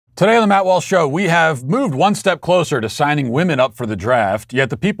Today on the Matt Walsh Show, we have moved one step closer to signing women up for the draft, yet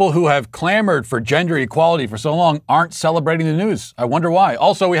the people who have clamored for gender equality for so long aren't celebrating the news. I wonder why.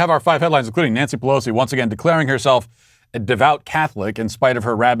 Also, we have our 5 headlines, including Nancy Pelosi once again declaring herself a devout Catholic in spite of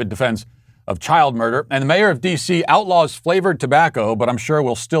her rabid defense of child murder, and the mayor of D.C. outlaws flavored tobacco, but I'm sure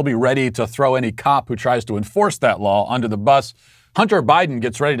will still be ready to throw any cop who tries to enforce that law under the bus. Hunter Biden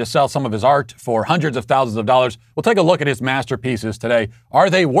gets ready to sell some of his art for hundreds of thousands of dollars. We'll take a look at his masterpieces today. Are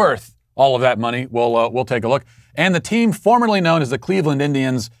they worth all of that money? We'll take a look. And the team formerly known as the Cleveland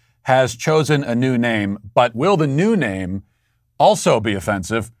Indians has chosen a new name. But will the new name also be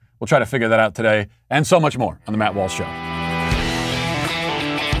offensive? We'll try to figure that out today and so much more on the Matt Walsh Show.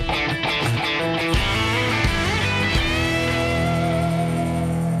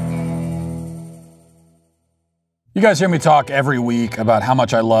 You guys hear me talk every week about how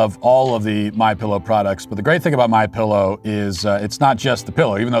much I love all of the MyPillow products, but the great thing about MyPillow is it's not just the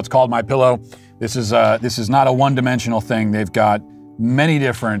pillow. Even though it's called MyPillow, this is not a one-dimensional thing. They've got many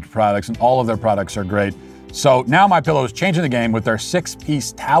different products, and all of their products are great. So now MyPillow is changing the game with their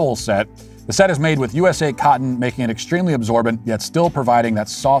 6-piece towel set. The set is made with USA cotton, making it extremely absorbent, yet still providing that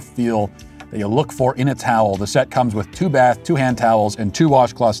soft feel that you look for in a towel. The set comes with 2 bath, 2 hand towels, and 2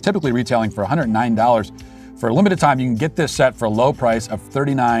 washcloths, typically retailing for $109. For a limited time, you can get this set for a low price of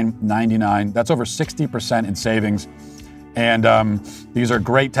 $39.99. That's over 60% in savings. And these are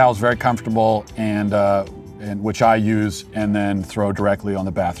great towels, very comfortable, and which I use and then throw directly on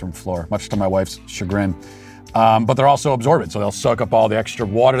the bathroom floor, much to my wife's chagrin. But they're also absorbent, so they'll soak up all the extra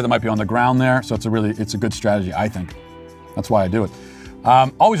water that might be on the ground there. So it's a good strategy, I think. That's why I do it.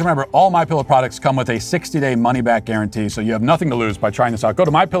 Always remember, all MyPillow products come with a 60-day money-back guarantee, so you have nothing to lose by trying this out. Go to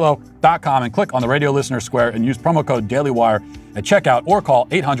MyPillow.com and click on the radio listener square and use promo code DailyWire at checkout or call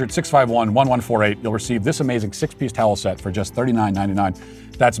 800-651-1148. You'll receive this amazing 6-piece towel set for just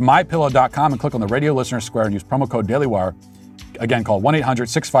 $39.99. That's MyPillow.com and click on the radio listener square and use promo code DailyWire. Again, call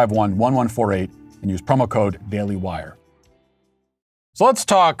 1-800-651-1148 and use promo code DailyWire. So let's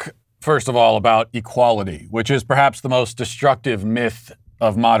talk first of all, about equality, which is perhaps the most destructive myth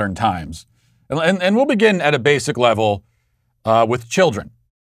of modern times. And we'll begin at a basic level with children.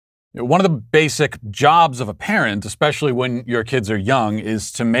 One of the basic jobs of a parent, especially when your kids are young,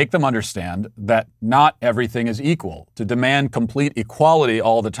 is to make them understand that not everything is equal. To demand complete equality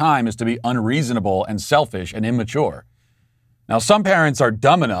all the time is to be unreasonable and selfish and immature. Now, some parents are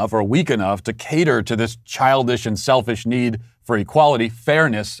dumb enough or weak enough to cater to this childish and selfish need for equality,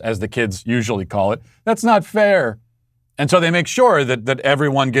 fairness, as the kids usually call it. That's not fair. And so they make sure that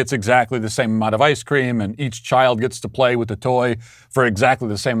everyone gets exactly the same amount of ice cream and each child gets to play with the toy for exactly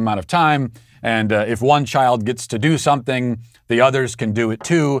the same amount of time. And if one child gets to do something, the others can do it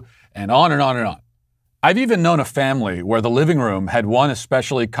too, and on and on and on. I've even known a family where the living room had one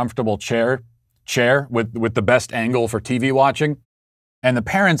especially comfortable chair with the best angle for TV watching, and the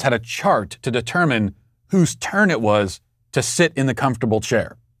parents had a chart to determine whose turn it was to sit in the comfortable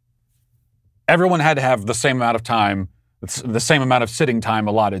chair. Everyone had to have the same amount of time, the same amount of sitting time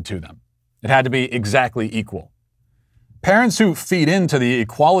allotted to them. It had to be exactly equal. Parents who feed into the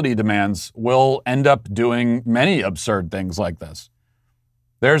equality demands will end up doing many absurd things like this.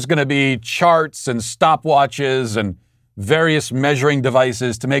 There's going to be charts and stopwatches and various measuring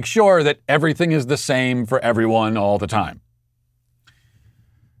devices to make sure that everything is the same for everyone all the time.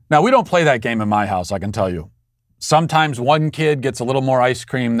 Now, we don't play that game in my house, I can tell you. Sometimes one kid gets a little more ice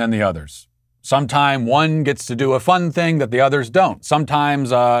cream than the others. Sometimes one gets to do a fun thing that the others don't.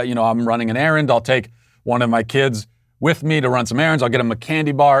 Sometimes, I'm running an errand. I'll take one of my kids with me to run some errands. I'll get them a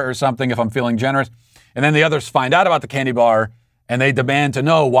candy bar or something if I'm feeling generous. And then the others find out about the candy bar and they demand to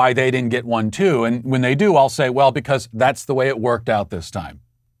know why they didn't get one too. And when they do, I'll say, well, because that's the way it worked out this time.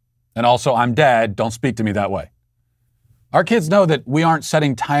 And also, I'm dad. Don't speak to me that way. Our kids know that we aren't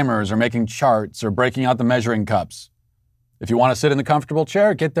setting timers or making charts or breaking out the measuring cups. If you want to sit in the comfortable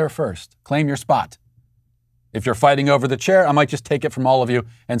chair, get there first. Claim your spot. If you're fighting over the chair, I might just take it from all of you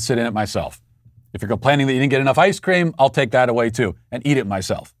and sit in it myself. If you're complaining that you didn't get enough ice cream, I'll take that away too and eat it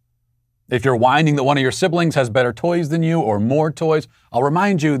myself. If you're whining that one of your siblings has better toys than you or more toys, I'll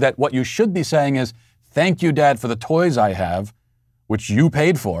remind you that what you should be saying is, thank you, Dad, for the toys I have, which you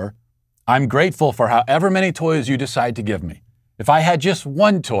paid for. I'm grateful for however many toys you decide to give me. If I had just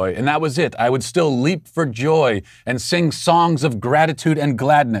one toy and that was it, I would still leap for joy and sing songs of gratitude and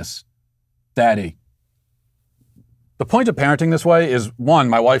gladness. Daddy. The point of parenting this way is, one,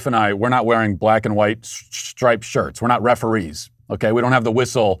 my wife and I, we're not wearing black and white striped shirts. We're not referees, okay? We don't have the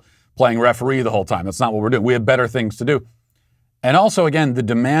whistle playing referee the whole time. That's not what we're doing. We have better things to do. And also, again, the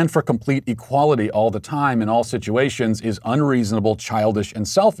demand for complete equality all the time in all situations is unreasonable, childish, and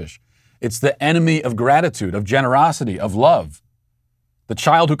selfish. It's the enemy of gratitude, of generosity, of love. The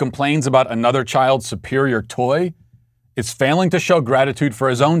child who complains about another child's superior toy is failing to show gratitude for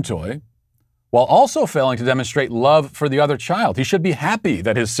his own toy, while also failing to demonstrate love for the other child. He should be happy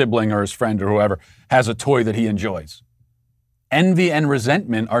that his sibling or his friend or whoever has a toy that he enjoys. Envy and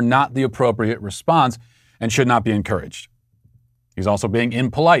resentment are not the appropriate response and should not be encouraged. He's also being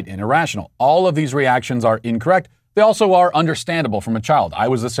impolite and irrational. All of these reactions are incorrect. They also are understandable from a child. I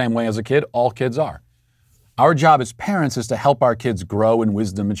was the same way as a kid. All kids are. Our job as parents is to help our kids grow in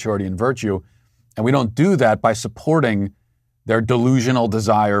wisdom, maturity, and virtue. And we don't do that by supporting their delusional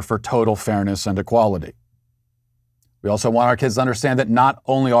desire for total fairness and equality. We also want our kids to understand that not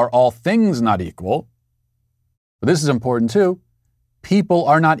only are all things not equal, but this is important too, people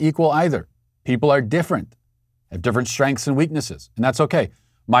are not equal either. People are different, have different strengths and weaknesses, and that's okay.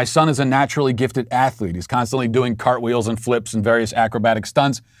 My son is a naturally gifted athlete. He's constantly doing cartwheels and flips and various acrobatic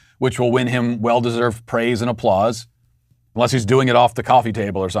stunts, which will win him well-deserved praise and applause, unless he's doing it off the coffee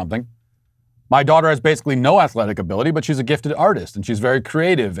table or something. My daughter has basically no athletic ability, but she's a gifted artist, and she's very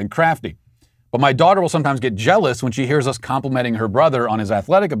creative and crafty. But my daughter will sometimes get jealous when she hears us complimenting her brother on his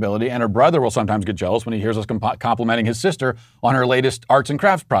athletic ability, and her brother will sometimes get jealous when he hears us complimenting his sister on her latest arts and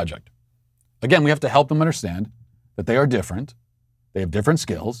crafts project. Again, we have to help them understand that they are different, they have different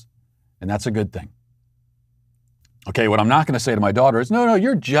skills, and that's a good thing. Okay, what I'm not going to say to my daughter is, no,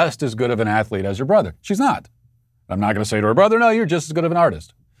 you're just as good of an athlete as your brother. She's not. I'm not going to say to her brother, no, you're just as good of an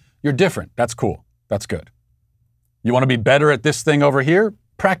artist. You're different. That's cool. That's good. You want to be better at this thing over here?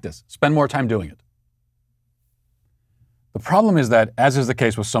 Practice. Spend more time doing it. The problem is that, as is the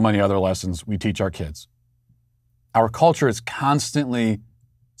case with so many other lessons we teach our kids, our culture is constantly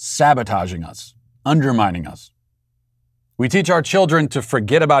sabotaging us, undermining us. We teach our children to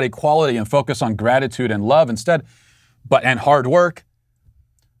forget about equality and focus on gratitude and love instead, and hard work.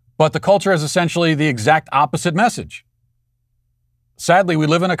 But the culture has essentially the exact opposite message. Sadly, we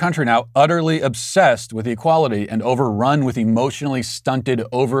live in a country now utterly obsessed with equality and overrun with emotionally stunted,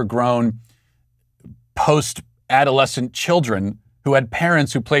 overgrown, post-adolescent children who had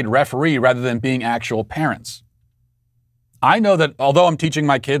parents who played referee rather than being actual parents. I know that although I'm teaching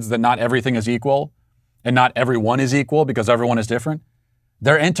my kids that not everything is equal and not everyone is equal because everyone is different,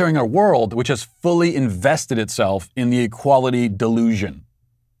 they're entering a world which has fully invested itself in the equality delusion.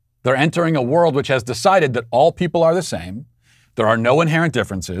 They're entering a world which has decided that all people are the same, there are no inherent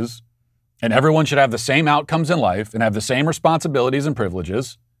differences, and everyone should have the same outcomes in life and have the same responsibilities and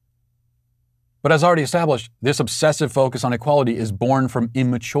privileges. But as already established, this obsessive focus on equality is born from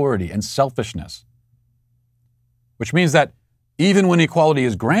immaturity and selfishness, which means that even when equality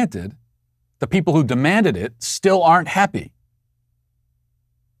is granted, the people who demanded it still aren't happy.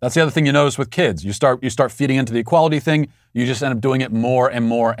 That's the other thing you notice with kids. You start feeding into the equality thing, you just end up doing it more and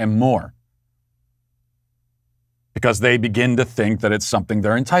more and more, because they begin to think that it's something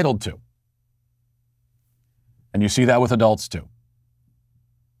they're entitled to. And you see that with adults too.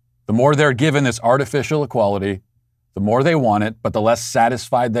 The more they're given this artificial equality, the more they want it, but the less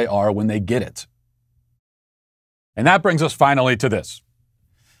satisfied they are when they get it. And that brings us finally to this.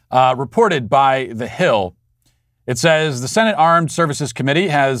 Reported by The Hill, it says the Senate Armed Services Committee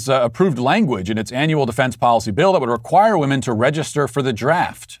has approved language in its annual defense policy bill that would require women to register for the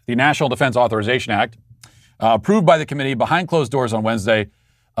draft. The National Defense Authorization Act, approved by the committee behind closed doors on Wednesday,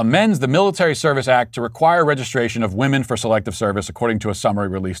 amends the Military Service Act to require registration of women for selective service, according to a summary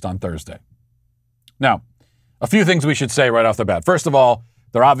released on Thursday. Now, a few things we should say right off the bat. First of all,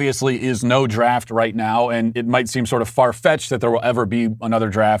 there obviously is no draft right now, and it might seem sort of far-fetched that there will ever be another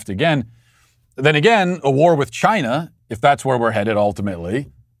draft again. Then again, a war with China, if that's where we're headed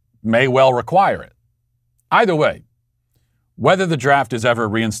ultimately, may well require it. Either way, whether the draft is ever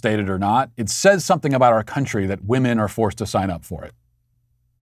reinstated or not, it says something about our country that women are forced to sign up for it.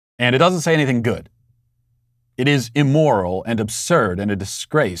 And it doesn't say anything good. It is immoral and absurd and a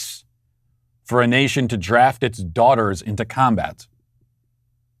disgrace for a nation to draft its daughters into combat.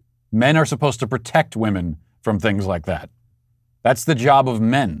 Men are supposed to protect women from things like that. That's the job of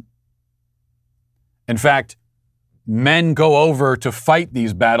men. In fact, men go over to fight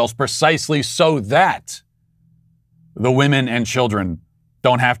these battles precisely so that the women and children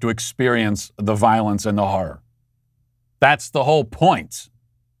don't have to experience the violence and the horror. That's the whole point.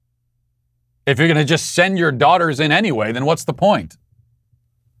 If you're going to just send your daughters in anyway, then what's the point?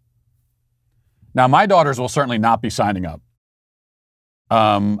 Now, my daughters will certainly not be signing up.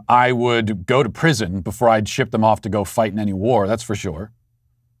 I would go to prison before I'd ship them off to go fight in any war, that's for sure.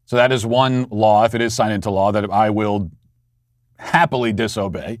 So that is one law, if it is signed into law, that I will happily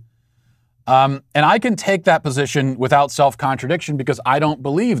disobey. And I can take that position without self-contradiction because I don't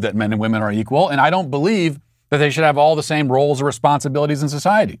believe that men and women are equal, and I don't believe that they should have all the same roles or responsibilities in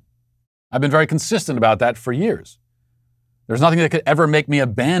society. I've been very consistent about that for years. There's nothing that could ever make me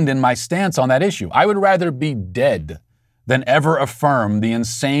abandon my stance on that issue. I would rather be dead than ever affirm the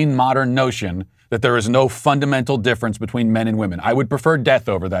insane modern notion that there is no fundamental difference between men and women. I would prefer death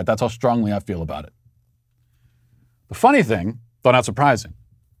over that. That's how strongly I feel about it. The funny thing, though not surprising,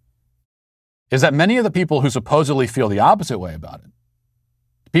 is that many of the people who supposedly feel the opposite way about it,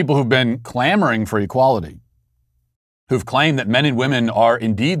 people who've been clamoring for equality, who've claimed that men and women are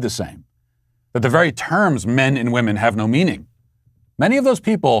indeed the same, that the very terms men and women have no meaning, many of those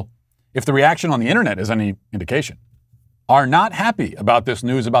people, if the reaction on the internet is any indication, are not happy about this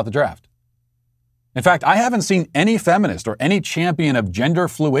news about the draft. In fact, I haven't seen any feminist or any champion of gender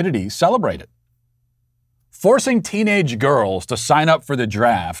fluidity celebrate it. Forcing teenage girls to sign up for the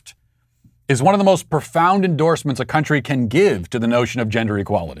draft is one of the most profound endorsements a country can give to the notion of gender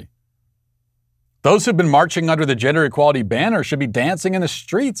equality. Those who've been marching under the gender equality banner should be dancing in the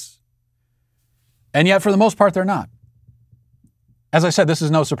streets. And yet, for the most part, they're not. As I said, this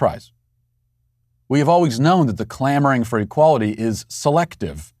is no surprise. We have always known that the clamoring for equality is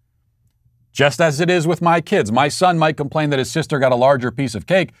selective. Just as it is with my kids. My son might complain that his sister got a larger piece of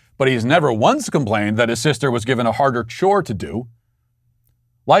cake, but he's never once complained that his sister was given a harder chore to do.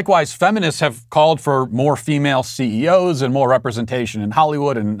 Likewise, feminists have called for more female CEOs and more representation in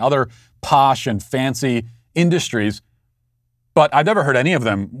Hollywood and other posh and fancy industries. But I've never heard any of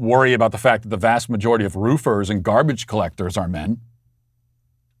them worry about the fact that the vast majority of roofers and garbage collectors are men.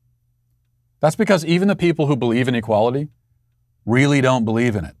 That's because even the people who believe in equality really don't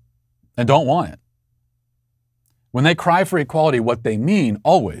believe in it and don't want it. When they cry for equality, what they mean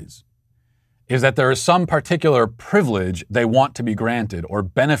always is that there is some particular privilege they want to be granted or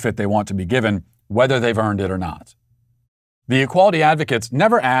benefit they want to be given, whether they've earned it or not. The equality advocates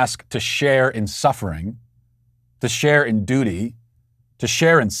never ask to share in suffering, to share in duty, to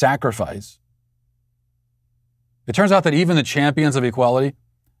share in sacrifice. It turns out that even the champions of equality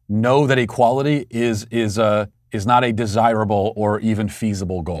know that equality is not a desirable or even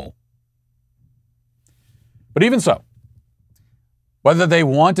feasible goal. But even so, whether they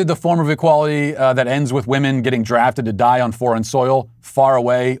wanted the form of equality that ends with women getting drafted to die on foreign soil far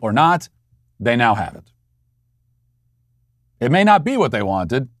away or not, they now have it. It may not be what they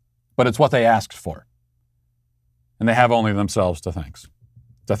wanted, but it's what they asked for. And they have only themselves to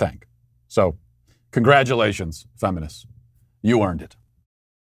thank. So, congratulations, feminists. You earned it.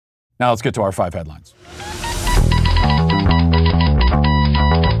 Now let's get to our 5 headlines.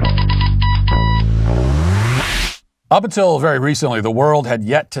 Up until very recently, the world had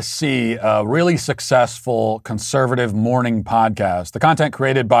yet to see a really successful conservative morning podcast. The content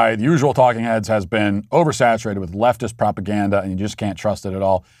created by the usual talking heads has been oversaturated with leftist propaganda, and you just can't trust it at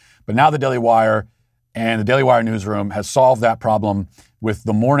all. But now the Daily Wire and the Daily Wire newsroom has solved that problem with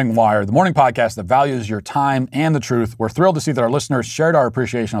the Morning Wire, the morning podcast that values your time and the truth. We're thrilled to see that our listeners shared our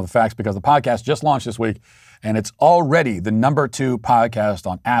appreciation of the facts because the podcast just launched this week, and it's already the #2 podcast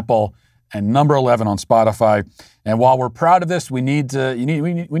on Apple and #11 on Spotify. And while we're proud of this, we need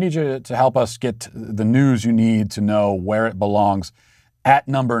you to help us get the news you need to know where it belongs at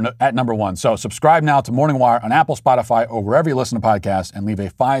number 1. So subscribe now to Morning Wire on Apple, Spotify, or wherever you listen to podcasts, and leave a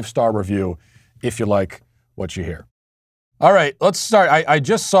 5-star review if you like what you hear. All right, let's start. I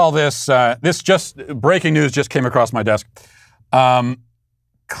just saw this. Breaking news just came across my desk.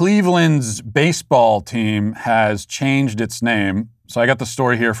 Cleveland's baseball team has changed its name. So I got the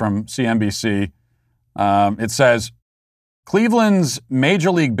story here from CNBC. It says, Cleveland's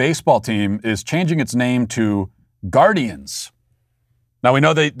Major League Baseball team is changing its name to Guardians. Now, we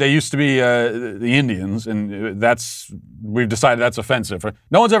know they used to be the Indians, and we've decided that's offensive.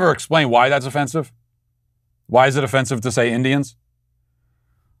 No one's ever explained why that's offensive. Why is it offensive to say Indians?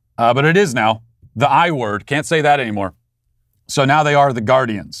 But it is now. The I word. Can't say that anymore. So now they are the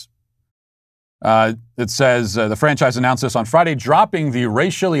Guardians. It says the franchise announced this on Friday, dropping the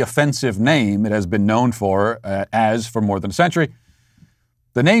racially offensive name it has been known for for more than a century.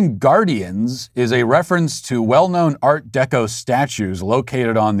 The name Guardians is a reference to well-known Art Deco statues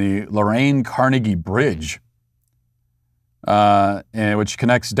located on the Lorraine Carnegie Bridge, which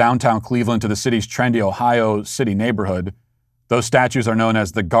connects downtown Cleveland to the city's trendy Ohio City neighborhood. Those statues are known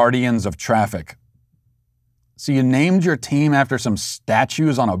as the Guardians of Traffic. So you named your team after some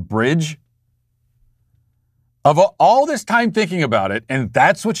statues on a bridge? Of all this time thinking about it, and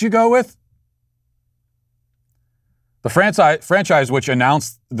that's what you go with? The franchise, which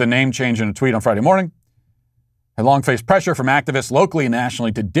announced the name change in a tweet on Friday morning, had long faced pressure from activists locally and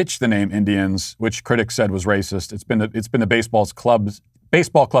nationally to ditch the name Indians, which critics said was racist. It's been the baseball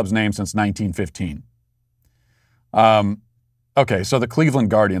club's name since 1915. Okay, so the Cleveland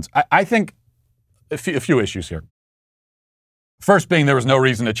Guardians. I think a few issues here. First being there was no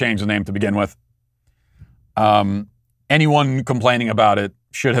reason to change the name to begin with. Anyone complaining about it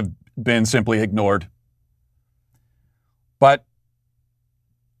should have been simply ignored. But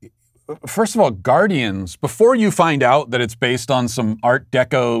first of all, Guardians, before you find out that it's based on some Art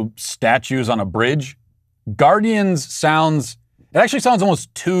Deco statues on a bridge, Guardians actually sounds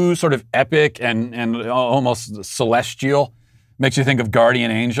almost too sort of epic and almost celestial. Makes you think of guardian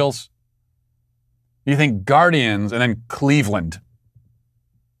angels. You think Guardians and then Cleveland.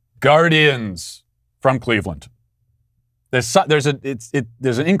 Guardians from Cleveland. There's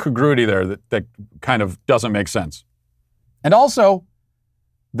an incongruity there that kind of doesn't make sense. And also,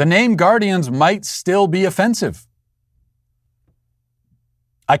 the name Guardians might still be offensive.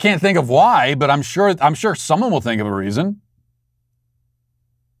 I can't think of why, but I'm sure someone will think of a reason.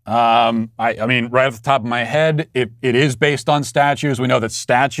 I mean, right off the top of my head, it is based on statues. We know that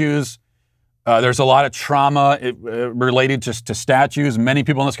statues, there's a lot of trauma related to statues. Many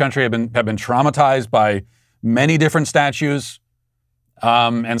people in this country have been traumatized by many different statues,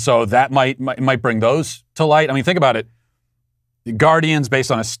 and so that might bring those to light. I mean, think about it. The Guardians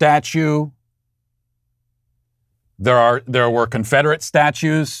based on a statue. There were Confederate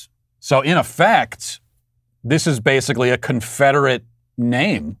statues. So in effect, this is basically a Confederate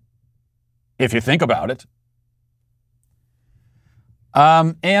name, if you think about it.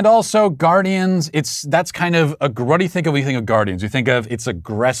 And also Guardians, that's kind of, what do you think of when you think of Guardians? You think of, it's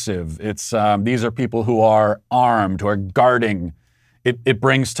aggressive. It's, these are people who are armed, who are guarding. It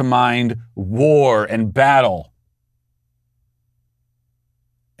brings to mind war and battle.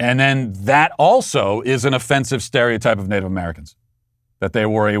 And then that also is an offensive stereotype of Native Americans, that they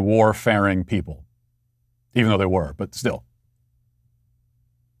were a warfaring people, even though they were, but still.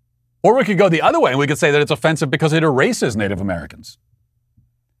 Or we could go the other way and we could say that it's offensive because it erases Native Americans.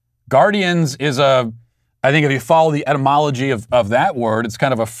 Guardians is I think if you follow the etymology of that word, it's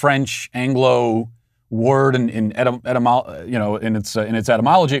kind of a French Anglo word in its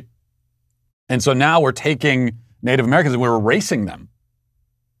etymology. And so now we're taking Native Americans and we're erasing them.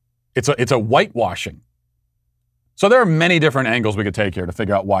 It's a whitewashing. So there are many different angles we could take here to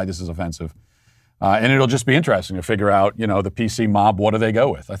figure out why this is offensive. And it'll just be interesting to figure out, the PC mob, what do they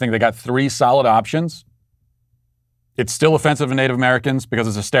go with? I think they got 3 solid options. It's still offensive to Native Americans because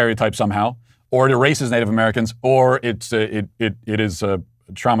it's a stereotype somehow, or it erases Native Americans, or it is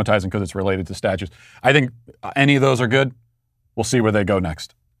traumatizing because it's related to statues. I think any of those are good. We'll see where they go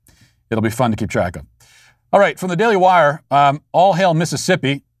next. It'll be fun to keep track of. All right, from the Daily Wire, All Hail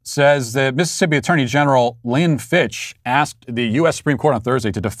Mississippi says that Mississippi Attorney General Lynn Fitch asked the U.S. Supreme Court on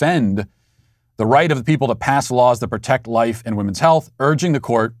Thursday to defend the right of the people to pass laws that protect life and women's health, urging the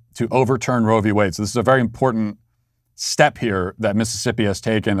court to overturn Roe v. Wade. So this is a very important step here that Mississippi has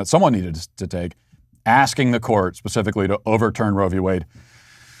taken, that someone needed to take, asking the court specifically to overturn Roe v. Wade.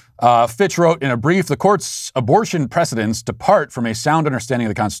 Fitch wrote in a brief, the court's abortion precedents depart from a sound understanding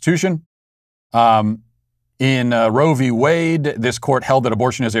of the Constitution. In Roe v. Wade, this court held that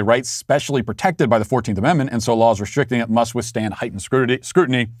abortion is a right specially protected by the 14th Amendment, and so laws restricting it must withstand heightened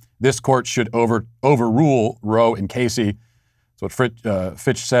scrutiny. This court should overrule Roe and Casey. That's what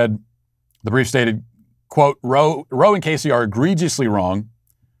Fitch said. The brief stated, quote, Roe and Casey are egregiously wrong.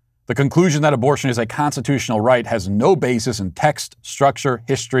 The conclusion that abortion is a constitutional right has no basis in text, structure,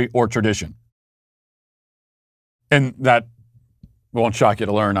 history, or tradition. And that won't shock you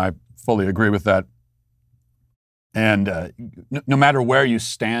to learn. I fully agree with that. And no matter where you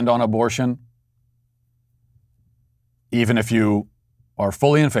stand on abortion, even if you are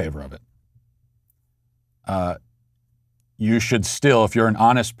fully in favor of it, you should still, if you're an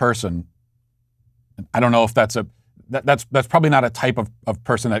honest person, I don't know if that's probably not a type of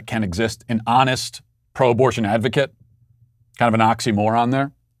person that can exist, an honest pro-abortion advocate, kind of an oxymoron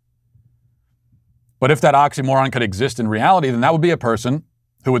there. But if that oxymoron could exist in reality, then that would be a person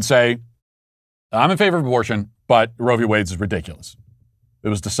who would say, I'm in favor of abortion, but Roe v. Wade is ridiculous. It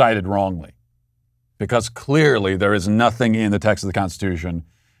was decided wrongly. Because clearly there is nothing in the text of the Constitution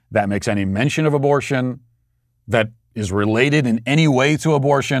that makes any mention of abortion, that is related in any way to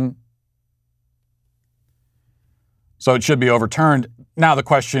abortion. So it should be overturned. Now the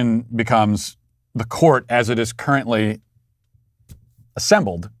question becomes, the court as it is currently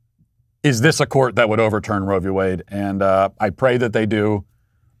assembled, is this a court that would overturn Roe v. Wade? And I pray that they do.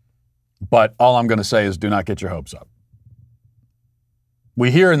 But all I'm going to say is do not get your hopes up. We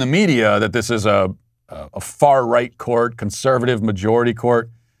hear in the media that this is a a far-right court, conservative majority court.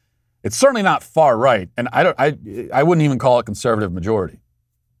 It's certainly not far-right, and I wouldn't even call it conservative majority.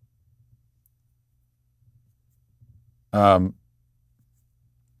 How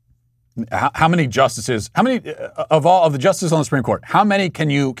many justices, how many of all of the justices on the Supreme Court, how many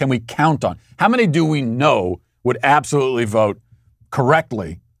can we count on? How many do we know would absolutely vote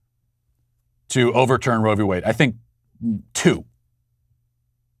correctly to overturn Roe v. Wade? I think 2.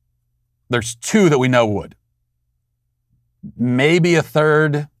 There's 2 that we know would. Maybe a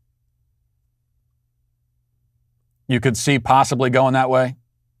third you could see possibly going that way.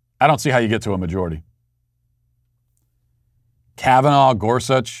 I don't see how you get to a majority. Kavanaugh,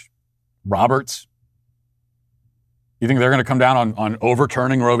 Gorsuch, Roberts. You think they're going to come down on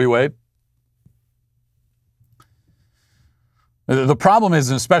overturning Roe v. Wade? The problem is,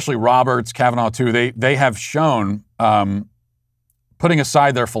 and especially Roberts, Kavanaugh too, they have shown, putting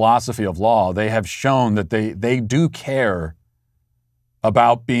aside their philosophy of law, they have shown that they do care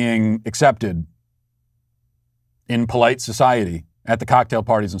about being accepted in polite society at the cocktail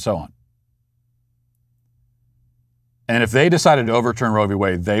parties and so on. And if they decided to overturn Roe v.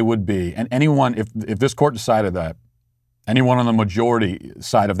 Wade, they would be, and anyone, if this court decided that, anyone on the majority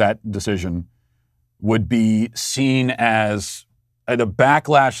side of that decision would be seen as, the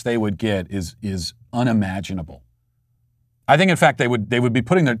backlash they would get is unimaginable. I think, in fact, they would be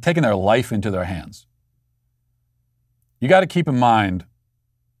taking their life into their hands. You got to keep in mind,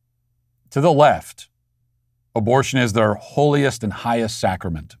 to the left, abortion is their holiest and highest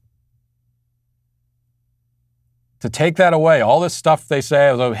sacrament. To take that away, all this stuff they say,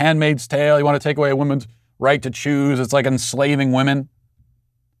 a Handmaid's Tale, you want to take away a woman's right to choose, it's like enslaving women.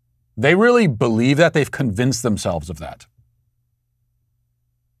 They really believe that. They've convinced themselves of that.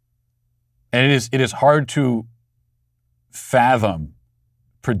 And it is hard to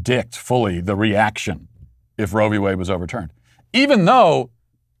predict fully the reaction if Roe v. Wade was overturned. Even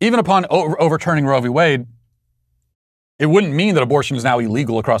upon overturning Roe v. Wade, it wouldn't mean that abortion is now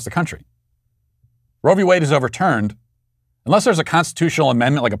illegal across the country. Roe v. Wade is overturned, unless there's a constitutional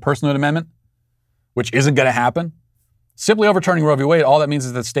amendment, like a personhood amendment, which isn't going to happen. Simply overturning Roe v. Wade, all that means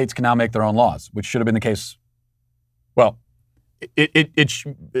is that states can now make their own laws, which should have been the case. Well,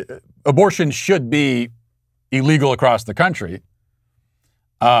 abortion should be illegal across the country.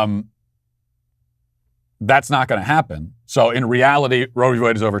 That's not going to happen. So in reality, Roe v.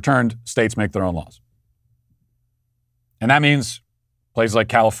 Wade is overturned, states make their own laws. And that means places like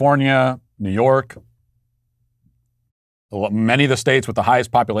California, New York, many of the states with the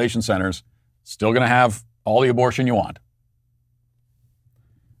highest population centers, still going to have all the abortion you want.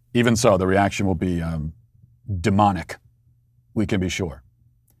 Even so, the reaction will be demonic, we can be sure.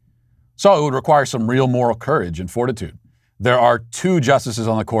 So it would require some real moral courage and fortitude. There are 2 justices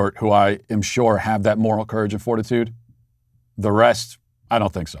on the court who I am sure have that moral courage and fortitude. The rest, I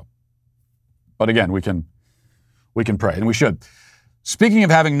don't think so. But again, we can pray, and we should. Speaking of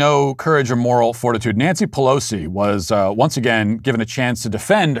having no courage or moral fortitude, Nancy Pelosi was once again given a chance to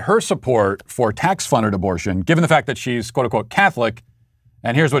defend her support for tax-funded abortion, given the fact that she's, quote-unquote, Catholic.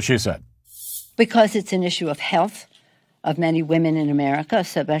 And here's what she said. Because it's an issue of health of many women in America,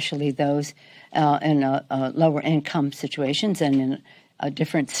 especially those in lower income situations and in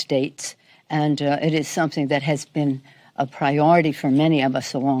different states. And it is something that has been a priority for many of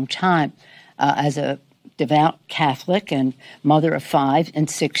us a long time. As a devout Catholic and mother of 5 in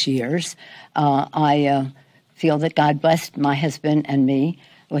 6 years, I feel that God blessed my husband and me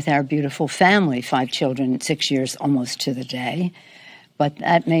with our beautiful family, 5 children, 6 years almost to the day. But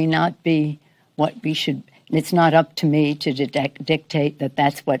that may not be what we should. It's not up to me to dictate that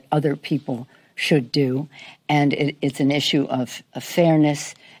that's what other people should do. And it's an issue of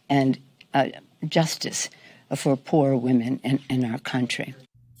fairness and justice for poor women in our country.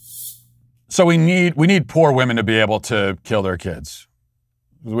 So we need poor women to be able to kill their kids.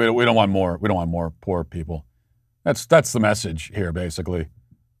 We don't want more. We don't want more poor people. That's the message here, basically.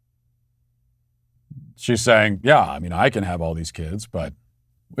 She's saying, yeah, I mean, I can have all these kids, but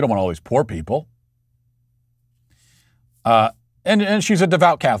we don't want all these poor people. And she's a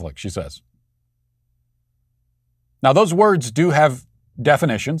devout Catholic, she says. Now, those words do have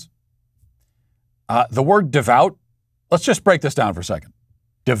definitions. The word devout, let's just break this down for a second.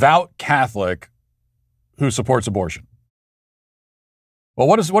 Devout Catholic who supports abortion. Well,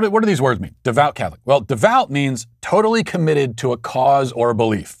 what do these words mean? Devout Catholic. Well, devout means totally committed to a cause or a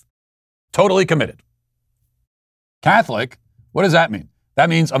belief. Totally committed. Catholic, what does that mean? That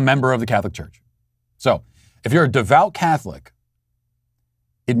means a member of the Catholic Church. So, if you're a devout Catholic,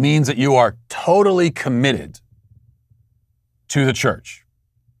 it means that you are totally committed to the church.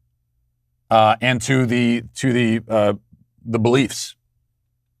 and to the beliefs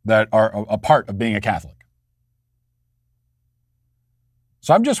that are a part of being a Catholic.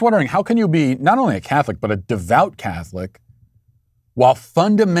 So I'm just wondering, how can you be not only a Catholic, but a devout Catholic while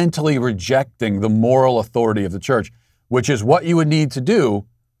fundamentally rejecting the moral authority of the church, which is what you would need to do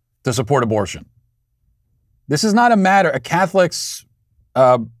to support abortion? This is not a matter, Catholics,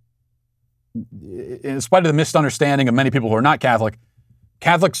 in spite of the misunderstanding of many people who are not Catholic,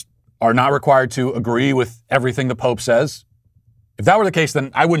 Catholics are not required to agree with everything the Pope says. If that were the case,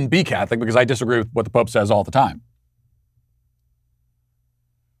 then I wouldn't be Catholic because I disagree with what the Pope says all the time.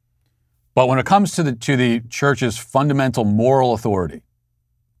 But when it comes to the church's fundamental moral authority,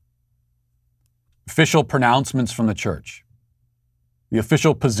 official pronouncements from the church, the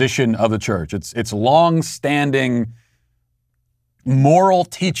official position of the church, its long-standing moral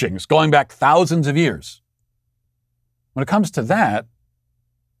teachings going back thousands of years. When it comes to that,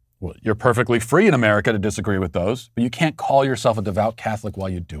 well, you're perfectly free in America to disagree with those, but you can't call yourself a devout Catholic while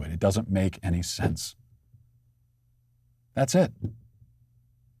you do it. It doesn't make any sense. That's it.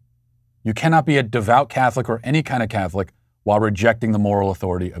 You cannot be a devout Catholic or any kind of Catholic while rejecting the moral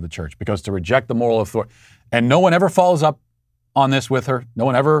authority of the church, because to reject the moral authority, and no one ever follows up on this with her.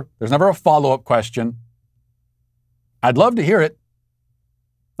 There's never a follow-up question. I'd love to hear it.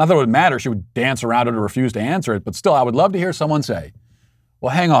 Not that it would matter. She would dance around it or refuse to answer it, but still, I would love to hear someone say,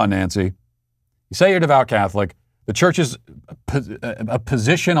 well, hang on, Nancy. You say you're a devout Catholic. The church's a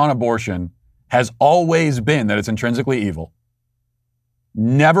position on abortion has always been that it's intrinsically evil.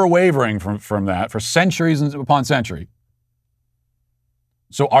 Never wavering from that for centuries upon century.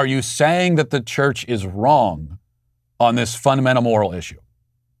 So are you saying that the church is wrong on this fundamental moral issue?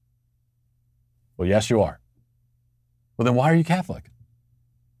 Well, yes, you are. Well, then why are you Catholic?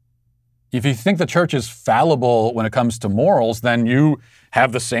 If you think the church is fallible when it comes to morals, then you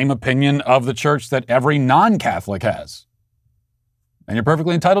have the same opinion of the church that every non-Catholic has. And you're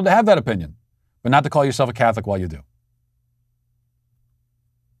perfectly entitled to have that opinion, but not to call yourself a Catholic while you do.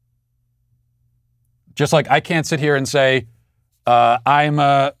 Just like I can't sit here and say,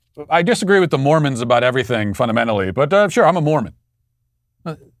 I disagree with the Mormons about everything fundamentally, but sure, I'm a Mormon.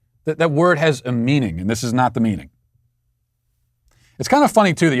 That word has a meaning, and this is not the meaning. It's kind of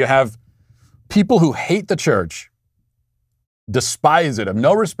funny, too, that you have people who hate the church, despise it, have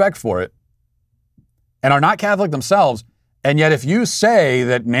no respect for it, and are not Catholic themselves, and yet if you say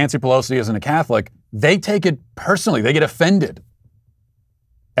that Nancy Pelosi isn't a Catholic, they take it personally. They get offended,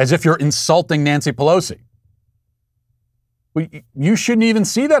 as if you're insulting Nancy Pelosi. Well, you shouldn't even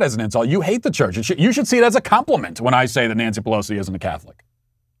see that as an insult. You hate the church. You should see it as a compliment when I say that Nancy Pelosi isn't a Catholic.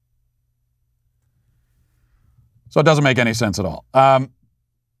 So it doesn't make any sense at all. All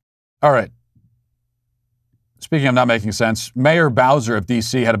right. Speaking of not making sense, Mayor Bowser of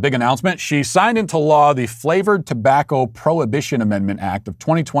D.C. had a big announcement. She signed into law the Flavored Tobacco Prohibition Amendment Act of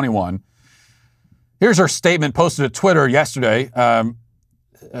 2021. Here's her statement posted to Twitter yesterday.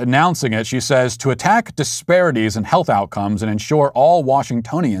 Announcing it, she says, to attack disparities in health outcomes and ensure all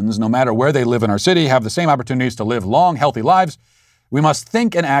Washingtonians, no matter where they live in our city, have the same opportunities to live long, healthy lives, we must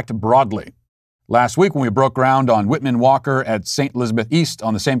think and act broadly. Last week, when we broke ground on Whitman Walker at St. Elizabeth East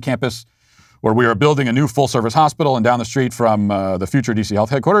on the same campus where we are building a new full-service hospital and down the street from the future DC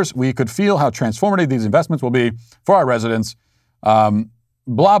Health headquarters, we could feel how transformative these investments will be for our residents.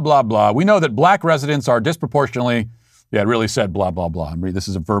 Blah, blah, blah. We know that black residents are disproportionately... Yeah, it really said blah, blah, blah. This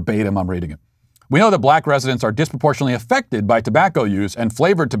is a verbatim. I'm reading it. We know that black residents are disproportionately affected by tobacco use, and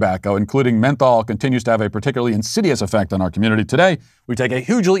flavored tobacco, including menthol, continues to have a particularly insidious effect on our community. Today, we take a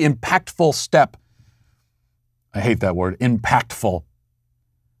hugely impactful step. I hate that word, impactful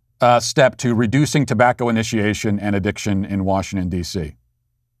step to reducing tobacco initiation and addiction in Washington, D.C.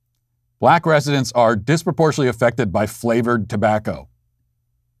 Black residents are disproportionately affected by flavored tobacco.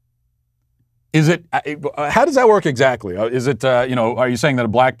 Is it, how does that work exactly? Is it, are you saying that a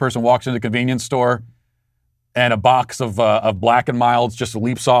black person walks into a convenience store and a box of Black and Milds just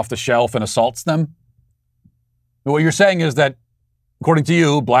leaps off the shelf and assaults them? What you're saying is that, according to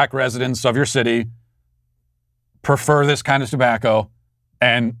you, black residents of your city prefer this kind of tobacco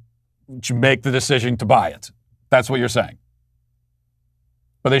and make the decision to buy it. That's what you're saying.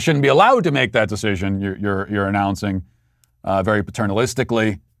 But they shouldn't be allowed to make that decision, you're announcing very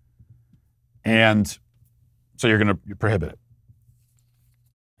paternalistically. And so you're going to prohibit it.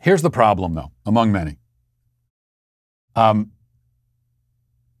 Here's the problem, though, among many.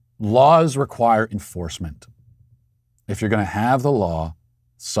 Laws require enforcement. If you're going to have the law,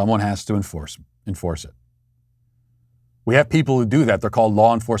 someone has to enforce it. We have people who do that. They're called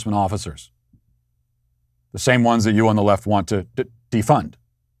law enforcement officers. The same ones that you on the left want to defund.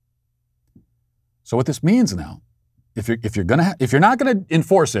 So what this means now, if you're not gonna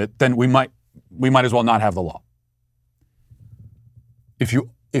enforce it, then we might as well not have the law. If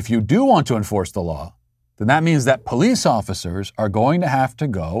you do want to enforce the law, then that means that police officers are going to have to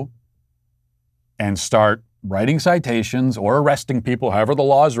go and start writing citations or arresting people, however the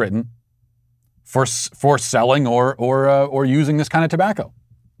law is written, for selling or using this kind of tobacco.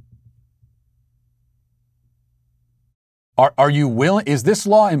 Are you willing? Is this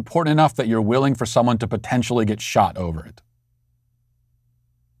law important enough that you're willing for someone to potentially get shot over it?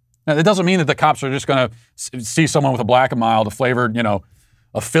 Now, that doesn't mean that the cops are just going to see someone with a Black and Mild, a flavored, a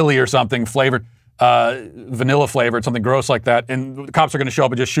Philly or something, flavored, vanilla flavored, something gross like that, and the cops are going to show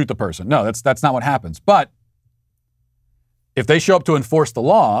up and just shoot the person. No, that's not what happens. But if they show up to enforce the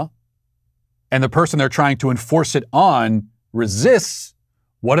law and the person they're trying to enforce it on resists,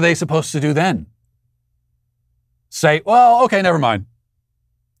 what are they supposed to do then? Say, well, okay, never mind.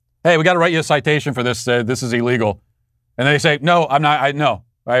 Hey, we got to write you a citation for this. This is illegal. And they say, no, I'm not.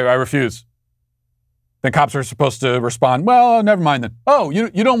 I refuse. Then cops are supposed to respond, well, never mind then. Oh, you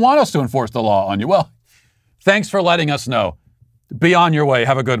don't want us to enforce the law on you. Well, thanks for letting us know. Be on your way.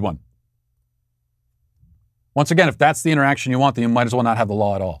 Have a good one. Once again, if that's the interaction you want, then you might as well not have the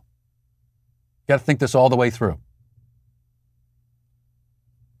law at all. You got to think this all the way through.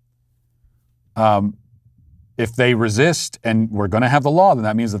 If they resist and we're going to have the law, then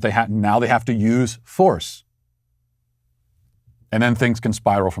that means that they have to use force. And then things can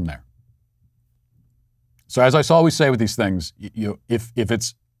spiral from there. So as I always say with these things, if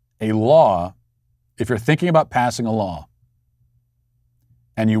it's a law, if you're thinking about passing a law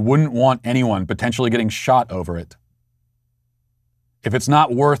and you wouldn't want anyone potentially getting shot over it, if it's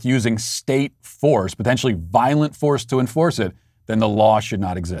not worth using state force, potentially violent force to enforce it, then the law should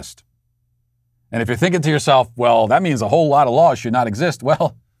not exist. And if you're thinking to yourself, well, that means a whole lot of laws should not exist,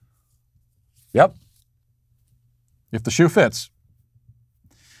 well, yep, if the shoe fits.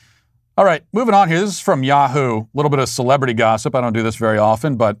 All right, moving on here. This is from Yahoo. A little bit of celebrity gossip. I don't do this very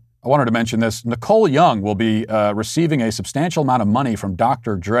often, but I wanted to mention this. Nicole Young will be receiving a substantial amount of money from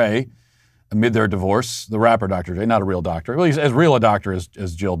Dr. Dre amid their divorce. The rapper Dr. Dre, not a real doctor. Well, he's as real a doctor as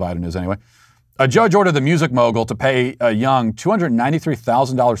Jill Biden is anyway. A judge ordered the music mogul to pay Young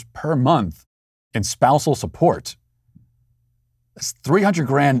 $293,000 per month in spousal support. That's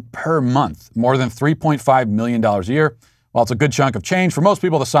 $300,000 per month, more than $3.5 million a year. While it's a good chunk of change, for most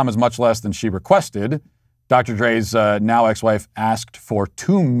people, the sum is much less than she requested. Dr. Dre's now ex-wife asked for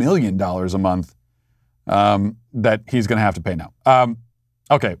 $2 million a month that he's going to have to pay now.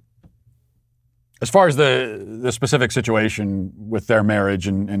 Okay. As far as the specific situation with their marriage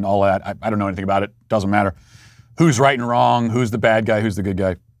and all that, I don't know anything about it. Doesn't matter. Who's right and wrong, who's the bad guy, who's the good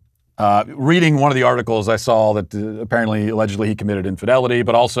guy. Reading one of the articles, I saw that allegedly he committed infidelity,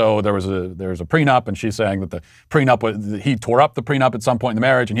 but also there was a prenup, and she's saying that the prenup he tore up the prenup at some point in the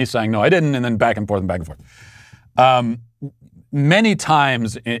marriage, and he's saying no, I didn't, and then back and forth and back and forth. Many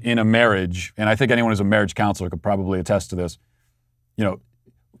times in a marriage, and I think anyone who's a marriage counselor could probably attest to this.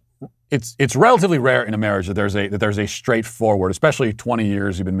 It's relatively rare in a marriage that there's a straightforward, especially 20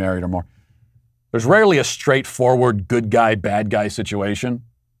 years you've been married or more. There's rarely a straightforward good guy bad guy situation.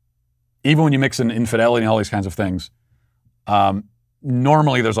 Even when you mix in infidelity and all these kinds of things,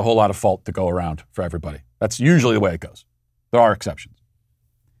 normally there's a whole lot of fault to go around for everybody. That's usually the way it goes. There are exceptions.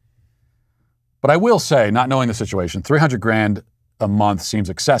 But I will say, not knowing the situation, $300,000 a month seems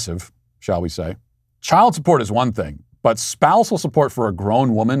excessive, shall we say. Child support is one thing, but spousal support for a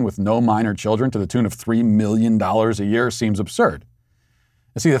grown woman with no minor children to the tune of $3 million a year seems absurd.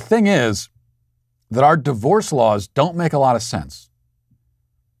 And see, the thing is that our divorce laws don't make a lot of sense.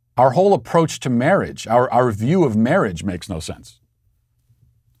 Our whole approach to marriage, our view of marriage makes no sense.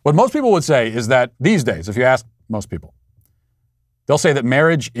 What most people would say is that these days, if you ask most people, they'll say that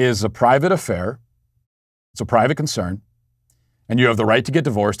marriage is a private affair, it's a private concern, and you have the right to get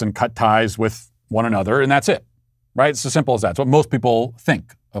divorced and cut ties with one another, and that's it, right? It's as simple as that. It's what most people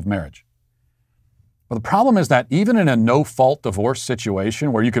think of marriage. But the problem is that even in a no-fault divorce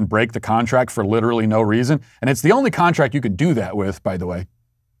situation where you can break the contract for literally no reason, and it's the only contract you could do that with, by the way,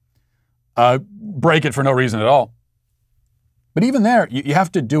 break it for no reason at all. But even there, you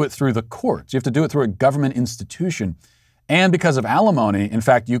have to do it through the courts. You have to do it through a government institution. And because of alimony, in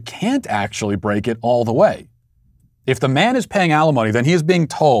fact, you can't actually break it all the way. If the man is paying alimony, then he is being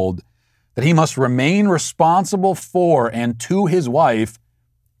told that he must remain responsible for and to his wife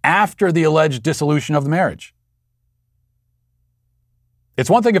after the alleged dissolution of the marriage. It's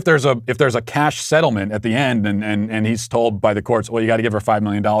one thing if there's a cash settlement at the end and he's told by the courts, well, you got to give her $5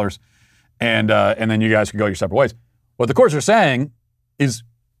 million. And then you guys can go your separate ways. What the courts are saying is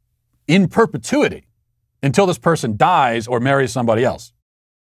in perpetuity until this person dies or marries somebody else,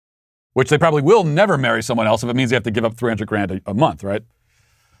 which they probably will never marry someone else if it means they have to give up $300,000 a month, right?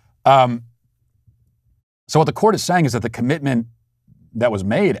 So what the court is saying is that the commitment that was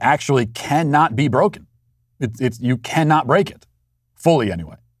made actually cannot be broken. You cannot break it, fully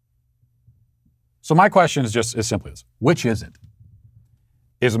anyway. So my question is just as simply this: which is it?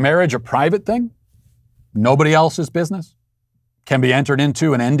 Is marriage a private thing? Nobody else's business? Can be entered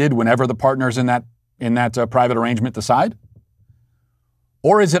into and ended whenever the partners in that private arrangement decide?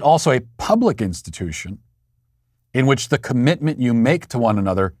 Or is it also a public institution in which the commitment you make to one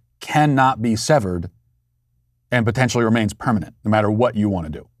another cannot be severed and potentially remains permanent, no matter what you want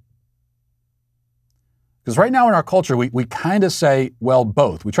to do? Because right now in our culture, we kind of say, well,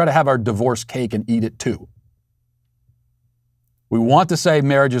 both. We try to have our divorce cake and eat it too. We want to say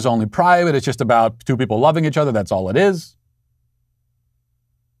marriage is only private. It's just about two people loving each other. That's all it is.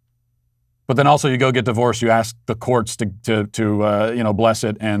 But then also you go get divorced. You ask the courts to bless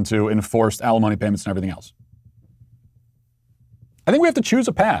it and to enforce alimony payments and everything else. I think we have to choose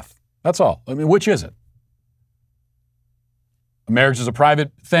a path. That's all. I mean, which is it? Marriage is a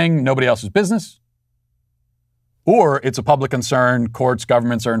private thing, nobody else's business. Or it's a public concern, courts,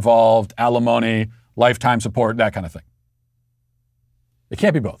 governments are involved, alimony, lifetime support, that kind of thing. It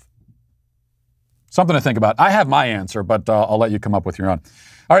can't be both. Something to think about. I have my answer, but I'll let you come up with your own.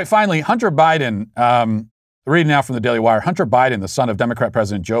 All right, finally, Hunter Biden, reading now from the Daily Wire, Hunter Biden, the son of Democrat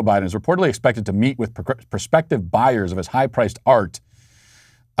President Joe Biden, is reportedly expected to meet with prospective buyers of his high-priced art,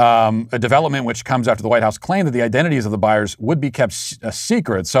 a development which comes after the White House claimed that the identities of the buyers would be kept a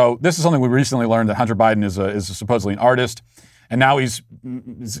secret. So this is something we recently learned, that Hunter Biden is supposedly an artist, and now he's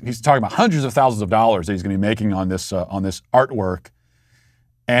talking about hundreds of thousands of dollars that he's going to be making on this artwork,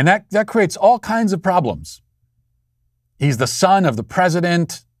 and that creates all kinds of problems. He's the son of the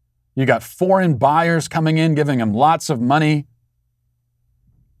president. You got foreign buyers coming in, giving him lots of money.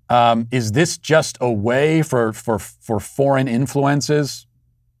 Is this just a way for foreign influences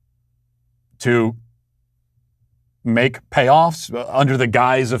to make payoffs under the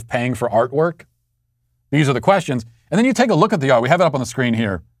guise of paying for artwork? These are the questions. And then you take a look at the art. We have it up on the screen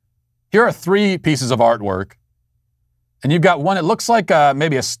here. Here are 3 pieces of artwork. And you've got one, it looks like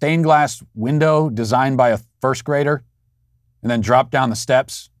maybe a stained glass window designed by a first grader and then dropped down the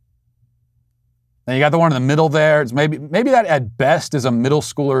steps. Then you got the one in the middle there. It's maybe that at best is a middle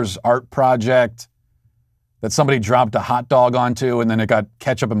schooler's art project that somebody dropped a hot dog onto, and then it got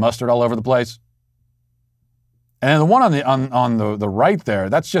ketchup and mustard all over the place. And then the one on the right there,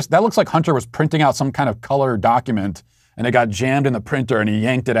 that looks like Hunter was printing out some kind of color document, and it got jammed in the printer, and he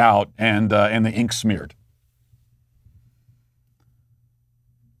yanked it out, and the ink smeared.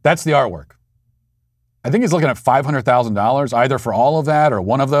 That's the artwork. I think he's looking at $500,000, either for all of that or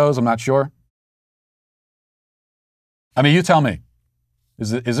one of those. I'm not sure. I mean, you tell me.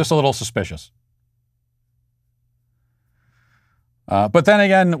 Is this a little suspicious? But then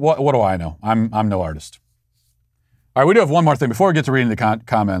again, what do I know? I'm no artist. All right, we do have one more thing. Before we get to reading the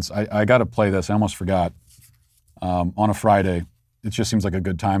comments, I got to play this. I almost forgot. On a Friday. It just seems like a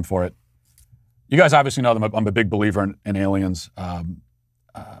good time for it. You guys obviously know that I'm a big believer in aliens.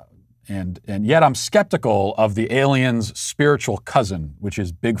 And yet I'm skeptical of the alien's spiritual cousin, which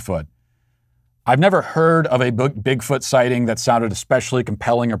is Bigfoot. I've never heard of a Bigfoot sighting that sounded especially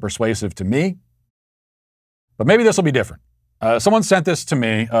compelling or persuasive to me. But maybe this will be different. Someone sent this to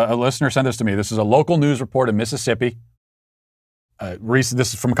me. A listener sent this to me. This is a local news report in Mississippi. This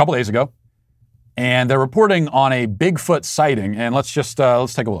is from a couple days ago. And they're reporting on a Bigfoot sighting. And let's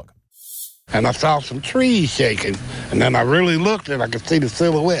take a look. And I saw some trees shaking. And then I really looked and I could see the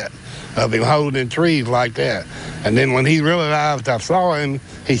silhouette of him holding trees like that. And then when he realized I saw him,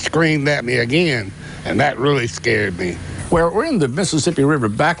 he screamed at me again. And that really scared me. Well, we're in the Mississippi River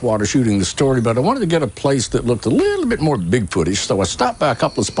backwater shooting the story, but I wanted to get a place that looked a little bit more Bigfootish, so I stopped by a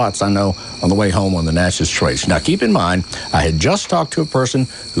couple of spots I know on the way home on the Natchez Trace. Now, keep in mind, I had just talked to a person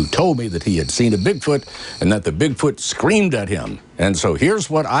who told me that he had seen a Bigfoot and that the Bigfoot screamed at him. And so here's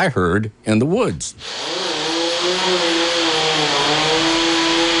what I heard in the woods.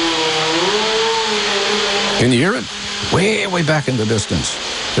 Can you hear it? Way, way back in the distance.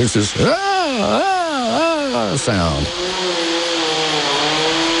 There's this sound.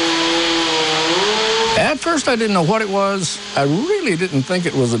 At first, I didn't know what it was. I really didn't think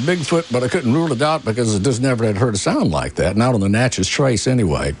it was a Bigfoot, but I couldn't rule it out because I just never had heard a sound like that, not on the Natchez Trace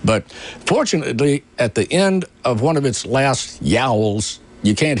anyway. But fortunately, at the end of one of its last yowls,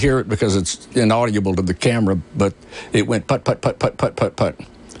 you can't hear it because it's inaudible to the camera, but it went put, put, put, put, put, put, put.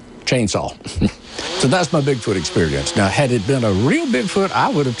 chainsaw. So that's my Bigfoot experience. Now, had it been a real Bigfoot,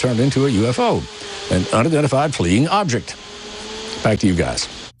 I would have turned into a UFO, an unidentified fleeing object. Back to you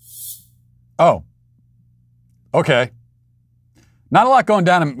guys. Oh, okay. Not a lot going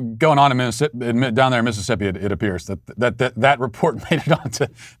on in Mississippi, down there in Mississippi. It appears that report made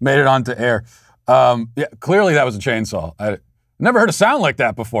it onto air. Yeah, clearly that was a chainsaw. I never heard a sound like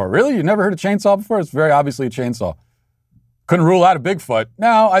that before. Really, you never heard a chainsaw before? It's very obviously a chainsaw. Couldn't rule out a Bigfoot.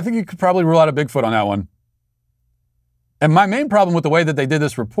 No, I think you could probably rule out a Bigfoot on that one. And my main problem with the way that they did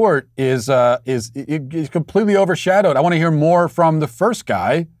this report is it's completely overshadowed. I want to hear more from the first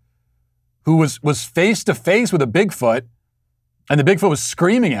guy who was face to face with a Bigfoot, and the Bigfoot was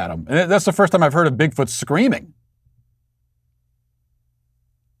screaming at him. And that's the first time I've heard of Bigfoot screaming.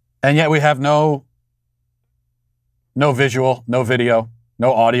 And yet we have no visual, no video,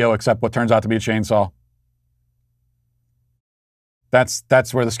 no audio except what turns out to be a chainsaw.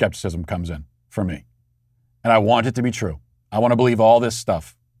 That's where the skepticism comes in for me. And I want it to be true. I want to believe all this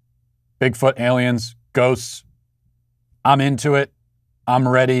stuff. Bigfoot, aliens, ghosts. I'm into it. I'm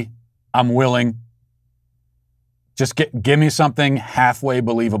ready. I'm willing. Just give me something halfway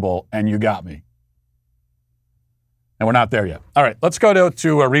believable, and you got me. And we're not there yet. All right, let's go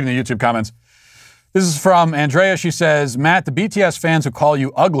to reading the YouTube comments. This is from Andrea. She says, Matt, the BTS fans who call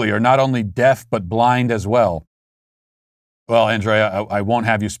you ugly are not only deaf, but blind as well. Well, Andrea, I won't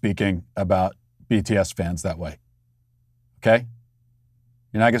have you speaking about BTS fans that way. Okay?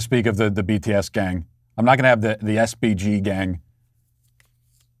 You're not going to speak of the BTS gang. I'm not going to have the SBG gang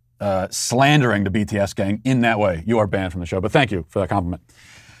slandering the BTS gang in that way. You are banned from the show, but thank you for that compliment.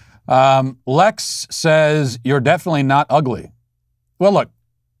 Lex says, you're definitely not ugly. Well, look,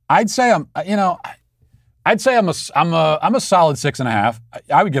 I'd say I'm a solid 6.5.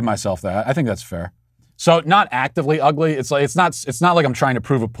 I would give myself that. I think that's fair. So not actively ugly. It's not like I'm trying to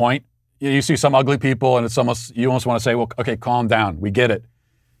prove a point. You see some ugly people, and you almost want to say, well, okay, calm down. We get it.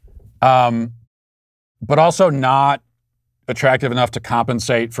 But also not attractive enough to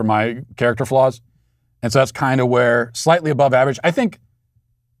compensate for my character flaws. And so that's kind of where slightly above average. I think,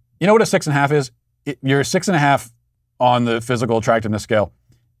 you know what a 6.5 is? You're 6.5 on the physical attractiveness scale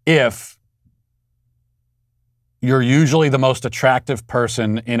if you're usually the most attractive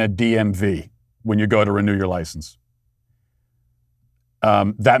person in a DMV when you go to renew your license.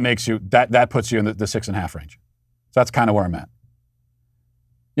 That puts you in the 6.5 range. So that's kind of where I'm at.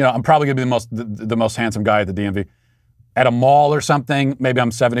 You know, I'm probably going to be the most handsome guy at the DMV. At a mall or something, maybe I'm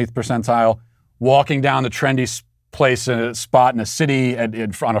 70th percentile. Walking down the trendy place in a spot in a city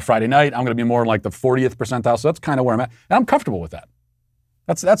on a Friday night, I'm going to be more like the 40th percentile. So that's kind of where I'm at. And I'm comfortable with that.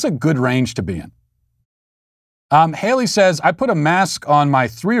 That's a good range to be in. Haley says, I put a mask on my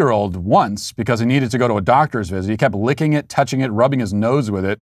 3-year-old once because he needed to go to a doctor's visit. He kept licking it, touching it, rubbing his nose with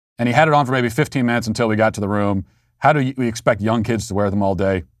it, and he had it on for maybe 15 minutes until we got to the room. How do we expect young kids to wear them all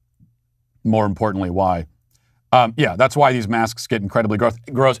day? More importantly, why? Yeah, that's why these masks get incredibly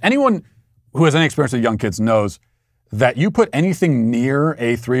gross. Anyone who has any experience with young kids knows that you put anything near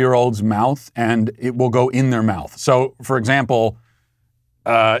a 3-year-old's mouth and it will go in their mouth. So, for example,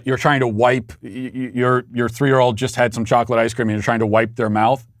 you're trying to wipe, your 3-year-old just had some chocolate ice cream and you're trying to wipe their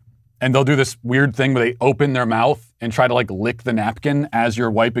mouth, and they'll do this weird thing where they open their mouth and try to like lick the napkin as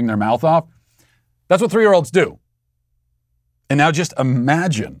you're wiping their mouth off. That's what 3-year-olds do. And now just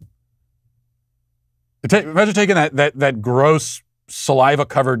imagine taking that gross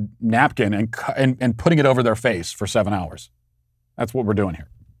saliva-covered napkin and putting it over their face for 7 hours. That's what we're doing here.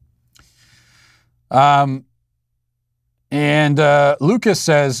 And Lucas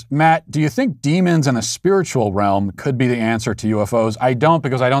says, Matt, do you think demons in the spiritual realm could be the answer to UFOs? I don't,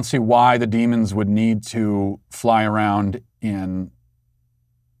 because I don't see why the demons would need to fly around in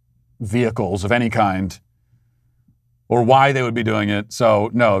vehicles of any kind, or why they would be doing it. So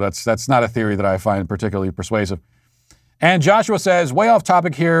no, that's not a theory that I find particularly persuasive. And Joshua says, way off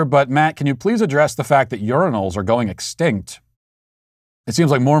topic here, but Matt, can you please address the fact that urinals are going extinct? It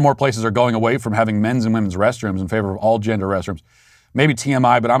seems like more and more places are going away from having men's and women's restrooms in favor of all gender restrooms. Maybe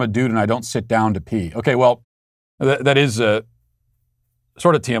TMI, but I'm a dude and I don't sit down to pee. Okay, well, that is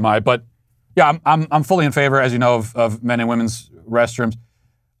sort of TMI, but yeah, I'm fully in favor, as you know, of men and women's restrooms.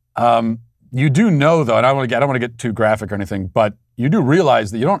 You do know, though, and I don't want to get too graphic or anything, but you do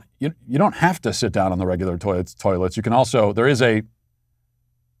realize that you don't have to sit down on the regular toilets. You can also you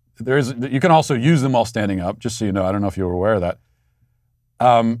can also use them while standing up. Just so you know, I don't know if you were aware of that.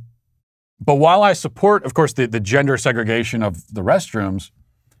 But while I support, of course, the gender segregation of the restrooms,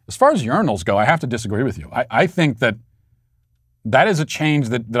 as far as urinals go, I have to disagree with you. I think that is a change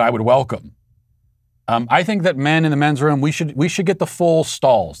that I would welcome. I think that men in the men's room, we should get the full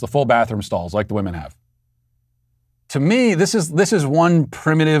stalls, the full bathroom stalls like the women have. To me, this is one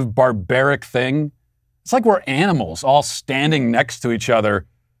primitive, barbaric thing. It's like we're animals all standing next to each other.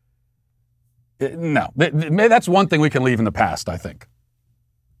 No, that's one thing we can leave in the past, I think.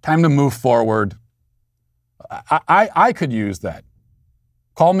 Time to move forward. I could use that.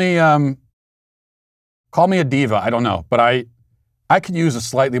 Call me a diva, I don't know, but I could use a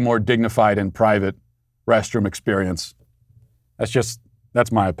slightly more dignified and private restroom experience.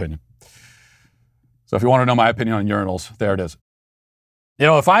 That's my opinion. So if you want to know my opinion on urinals, there it is. You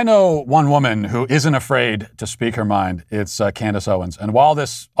know, if I know one woman who isn't afraid to speak her mind, it's Candace Owens. And while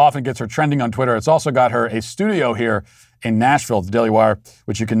this often gets her trending on Twitter, it's also got her a studio here in Nashville at the Daily Wire,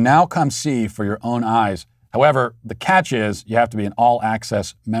 which you can now come see for your own eyes. However, the catch is you have to be an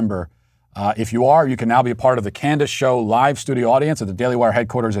all-access member. If you are, you can now be a part of the Candace Show live studio audience at the Daily Wire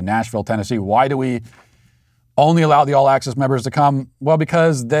headquarters in Nashville, Tennessee. Why do we only allow the all-access members to come? Well,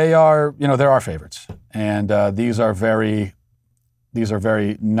 because they're our favorites. And these are very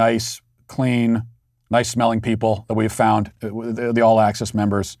nice, clean, nice-smelling people that we've found, the all-access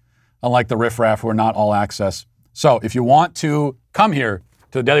members, unlike the riffraff who are not all-access. So if you want to come here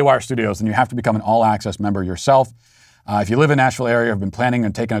to the Daily Wire studios, then you have to become an all-access member yourself. If you live in the Nashville area, have been planning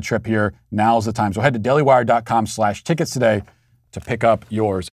on taking a trip here, now's the time. So head to dailywire.com/tickets today to pick up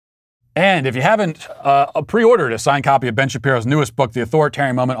yours. And if you haven't pre-ordered a signed copy of Ben Shapiro's newest book, The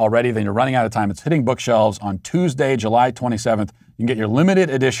Authoritarian Moment, already, then you're running out of time. It's hitting bookshelves on Tuesday, July 27th. You can get your limited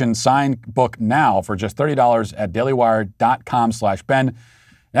edition signed book now for just $30 at dailywire.com/Ben.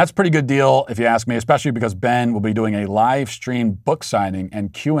 That's a pretty good deal, if you ask me, especially because Ben will be doing a live stream book signing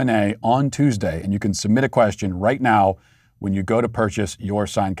and Q&A on Tuesday, and you can submit a question right now when you go to purchase your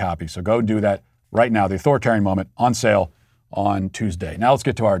signed copy. So go do that right now. The Authoritarian Moment on sale on Tuesday. Now let's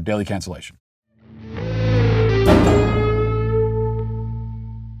get to our daily cancellation.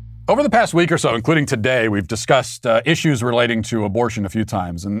 Over the past week or so, including today, we've discussed issues relating to abortion a few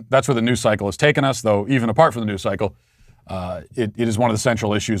times, and that's where the news cycle has taken us, though even apart from the news cycle, it is one of the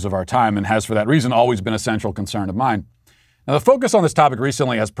central issues of our time and has, for that reason, always been a central concern of mine. Now, the focus on this topic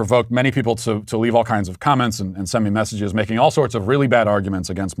recently has provoked many people to leave all kinds of comments and send me messages making all sorts of really bad arguments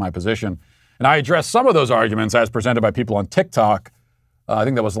against my position. And I addressed some of those arguments as presented by people on TikTok. I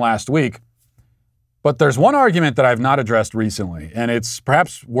think that was last week. But there's one argument that I've not addressed recently, and it's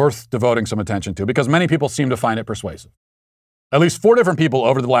perhaps worth devoting some attention to because many people seem to find it persuasive. At least 4 different people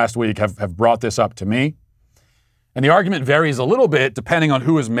over the last week have brought this up to me. And the argument varies a little bit depending on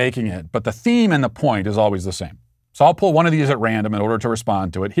who is making it, but the theme and the point is always the same. So I'll pull one of these at random in order to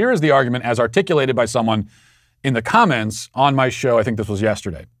respond to it. Here is the argument as articulated by someone in the comments on my show. I think this was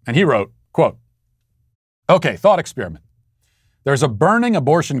yesterday. And he wrote, quote, "Okay, thought experiment. There's a burning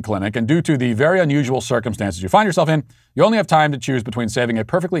abortion clinic, and due to the very unusual circumstances you find yourself in, you only have time to choose between saving a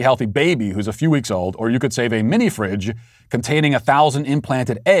perfectly healthy baby who's a few weeks old, or you could save a mini fridge containing 1,000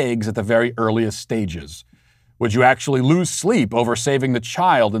 implanted eggs at the very earliest stages. Would you actually lose sleep over saving the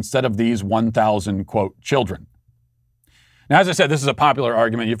child instead of these 1,000, quote, children?" Now, as I said, this is a popular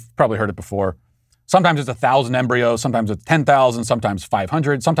argument. You've probably heard it before. Sometimes it's 1,000 embryos, sometimes it's 10,000, sometimes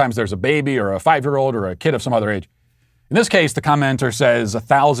 500. Sometimes there's a baby or a 5-year-old or a kid of some other age. In this case, the commenter says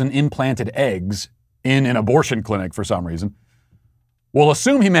 1,000 implanted eggs in an abortion clinic for some reason. We'll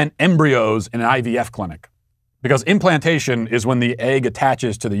assume he meant embryos in an IVF clinic, because implantation is when the egg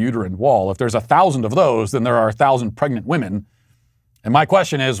attaches to the uterine wall. If there's 1,000 of those, then there are 1,000 pregnant women. And my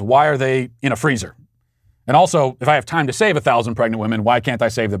question is, why are they in a freezer? And also, if I have time to save 1,000 pregnant women, why can't I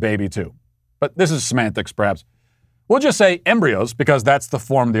save the baby too? But this is semantics, perhaps. We'll just say embryos, because that's the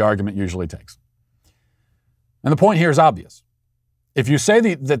form the argument usually takes. And the point here is obvious. If you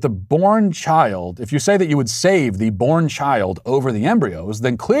say that the born child, if you say that you would save the born child over the embryos,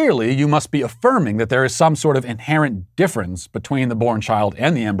 then clearly you must be affirming that there is some sort of inherent difference between the born child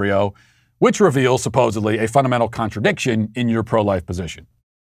and the embryo, which reveals supposedly a fundamental contradiction in your pro-life position.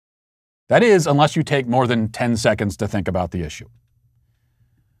 That is, unless you take more than 10 seconds to think about the issue.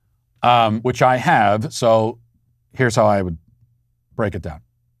 Which I have, so here's how I would break it down.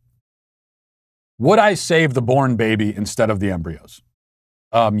 Would I save the born baby instead of the embryos?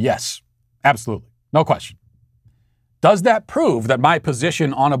 Yes, absolutely. No question. Does that prove that my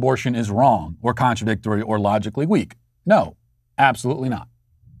position on abortion is wrong or contradictory or logically weak? No, absolutely not.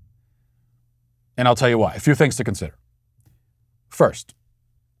 And I'll tell you why. A few things to consider. First,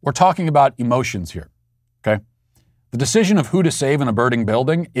 we're talking about emotions here, okay? The decision of who to save in a burning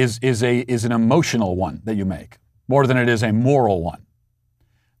building is an emotional one that you make, more than it is a moral one.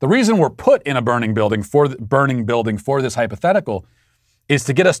 The reason we're put in a burning building for this hypothetical is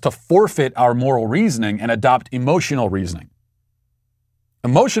to get us to forfeit our moral reasoning and adopt emotional reasoning.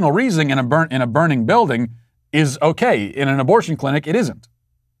 Emotional reasoning in a burning building is okay. In an abortion clinic, it isn't.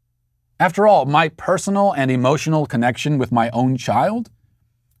 After all, my personal and emotional connection with my own child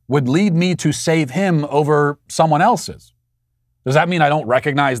would lead me to save him over someone else's. Does that mean I don't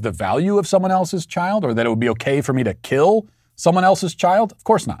recognize the value of someone else's child, or that it would be okay for me to kill someone else's child? Of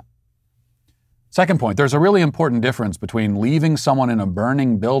course not. Second point, there's a really important difference between leaving someone in a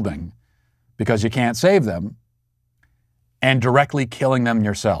burning building because you can't save them and directly killing them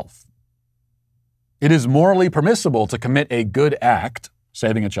yourself. It is morally permissible to commit a good act,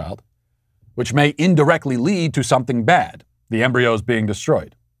 saving a child, which may indirectly lead to something bad, the embryos being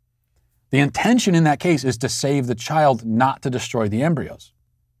destroyed. The intention in that case is to save the child, not to destroy the embryos.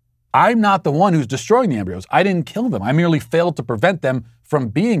 I'm not the one who's destroying the embryos. I didn't kill them. I merely failed to prevent them from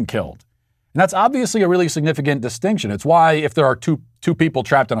being killed. And that's obviously a really significant distinction. It's why if there are two people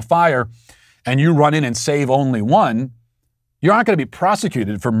trapped in a fire and you run in and save only one, you're not going to be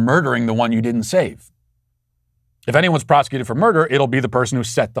prosecuted for murdering the one you didn't save. If anyone's prosecuted for murder, it'll be the person who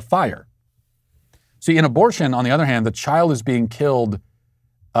set the fire. See, in abortion, on the other hand, the child is being killed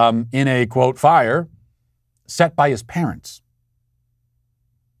in a, quote, fire set by his parents.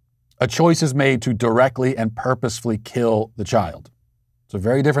 A choice is made to directly and purposefully kill the child. It's a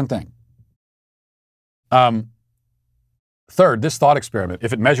very different thing. Third, this thought experiment,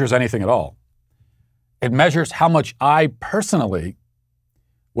 if it measures anything at all, it measures how much I personally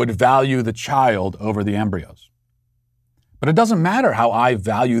would value the child over the embryos. But it doesn't matter how I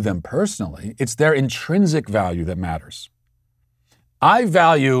value them personally. It's their intrinsic value that matters. I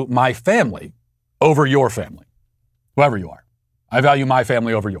value my family over your family, whoever you are. I value my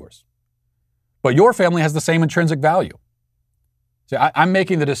family over yours. But your family has the same intrinsic value. See, I'm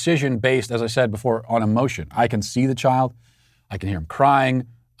making the decision based, as I said before, on emotion. I can see the child. I can hear him crying.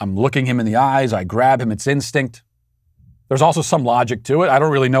 I'm looking him in the eyes. I grab him. It's instinct. There's also some logic to it. I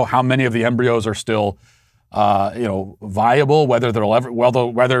don't really know how many of the embryos are still viable, whether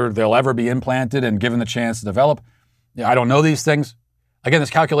they'll ever be implanted and given the chance to develop. I don't know these things. Again,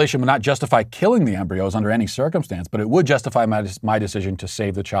 this calculation would not justify killing the embryos under any circumstance, but it would justify my decision to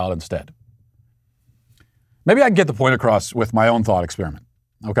save the child instead. Maybe I can get the point across with my own thought experiment,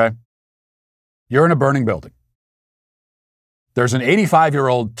 okay? You're in a burning building. There's an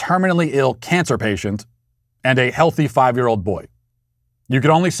 85-year-old terminally ill cancer patient and a healthy 5-year-old boy. You could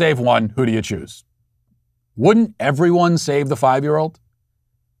only save one. Who do you choose? Wouldn't everyone save the 5-year-old?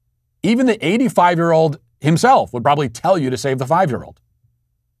 Even the 85-year-old himself would probably tell you to save the 5-year-old.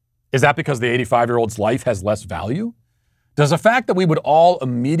 Is that because the 85-year-old's life has less value? Does the fact that we would all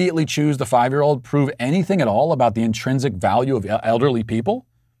immediately choose the 5-year-old prove anything at all about the intrinsic value of elderly people?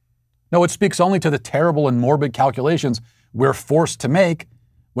 No, it speaks only to the terrible and morbid calculations we're forced to make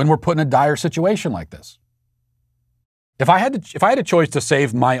when we're put in a dire situation like this. If I had a choice to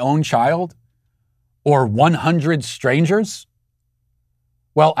save my own child or 100 strangers,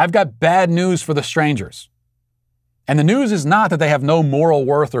 well, I've got bad news for the strangers. And the news is not that they have no moral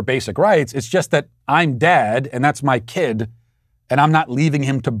worth or basic rights. It's just that I'm dad and that's my kid, and I'm not leaving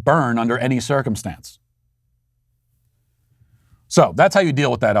him to burn under any circumstance. So that's how you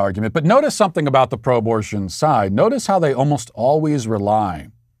deal with that argument. But notice something about the pro-abortion side. Notice how they almost always rely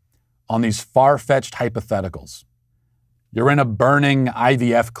on these far-fetched hypotheticals. You're in a burning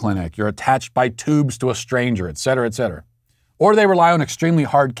IVF clinic. You're attached by tubes to a stranger, et cetera, et cetera. Or they rely on extremely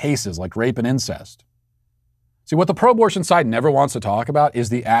hard cases like rape and incest. See, what the pro-abortion side never wants to talk about is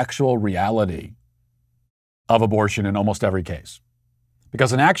the actual reality of abortion in almost every case.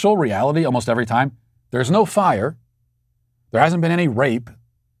 Because in actual reality, almost every time, there's no fire. There hasn't been any rape.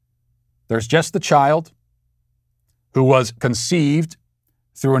 There's just the child who was conceived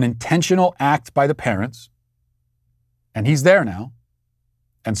through an intentional act by the parents. And he's there now.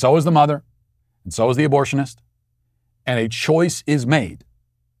 And so is the mother. And so is the abortionist. And a choice is made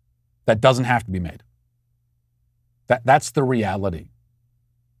that doesn't have to be made. That's the reality.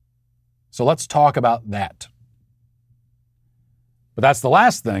 So let's talk about that. But that's the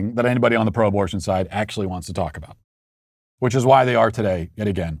last thing that anybody on the pro-abortion side actually wants to talk about, which is why they are today, yet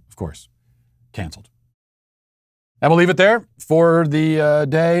again, of course, canceled. And we'll leave it there for the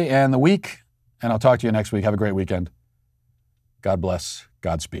day and the week, and I'll talk to you next week. Have a great weekend. God bless.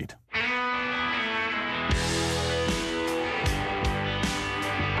 Godspeed.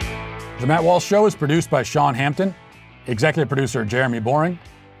 The Matt Walsh Show is produced by Sean Hampton, executive producer Jeremy Boring.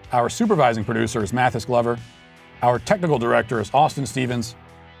 Our supervising producer is Mathis Glover. Our technical director is Austin Stevens.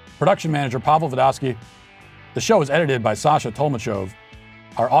 Production manager Pavel Vodosky. The show is edited by Sasha Tolmachov.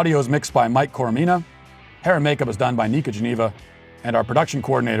 Our audio is mixed by Mike Coromina. Hair and makeup is done by Nika Geneva. and our production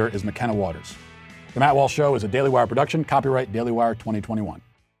coordinator is McKenna Waters. The Matt Walsh Show is a Daily Wire production, copyright Daily Wire 2021.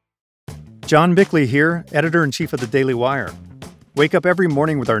 John Bickley here, editor-in-chief of the Daily Wire. Wake up every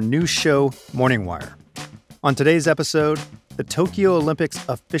morning with our new show, Morning Wire. On today's episode, the Tokyo Olympics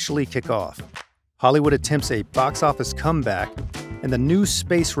officially kick off. Hollywood attempts a box office comeback, and the new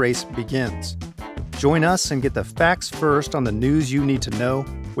space race begins. Join us and get the facts first on the news you need to know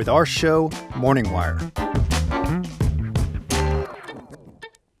with our show, Morning Wire.